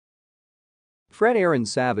Fred Aaron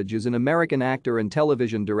Savage is an American actor and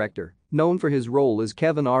television director, known for his role as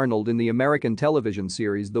Kevin Arnold in the American television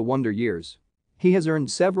series The Wonder Years. He has earned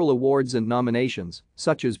several awards and nominations,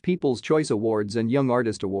 such as People's Choice Awards and Young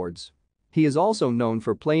Artist Awards. He is also known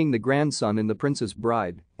for playing the grandson in The Princess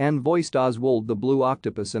Bride and voiced Oswald the Blue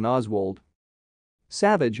Octopus in Oswald.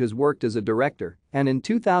 Savage has worked as a director and in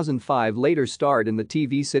 2005 later starred in the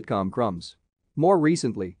TV sitcom Crumbs. More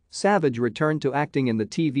recently, Savage returned to acting in the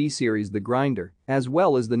TV series The Grinder, as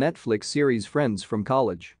well as the Netflix series Friends from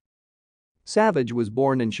College. Savage was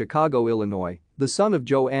born in Chicago, Illinois, the son of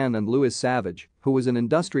Joanne and Louis Savage, who was an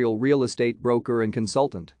industrial real estate broker and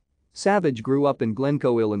consultant. Savage grew up in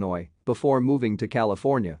Glencoe, Illinois, before moving to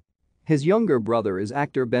California. His younger brother is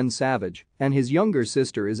actor Ben Savage, and his younger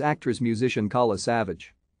sister is actress-musician Kala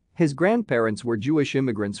Savage. His grandparents were Jewish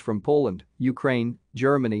immigrants from Poland, Ukraine,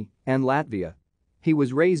 Germany, and Latvia. He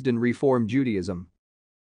was raised in Reform Judaism.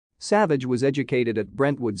 Savage was educated at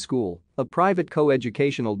Brentwood School, a private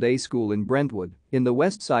co-educational day school in Brentwood, in the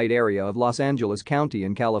West Side area of Los Angeles County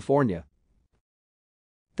in California.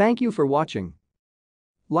 Thank you for watching.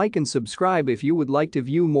 Like and subscribe if you would like to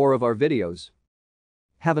view more of our videos.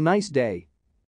 Have a nice day.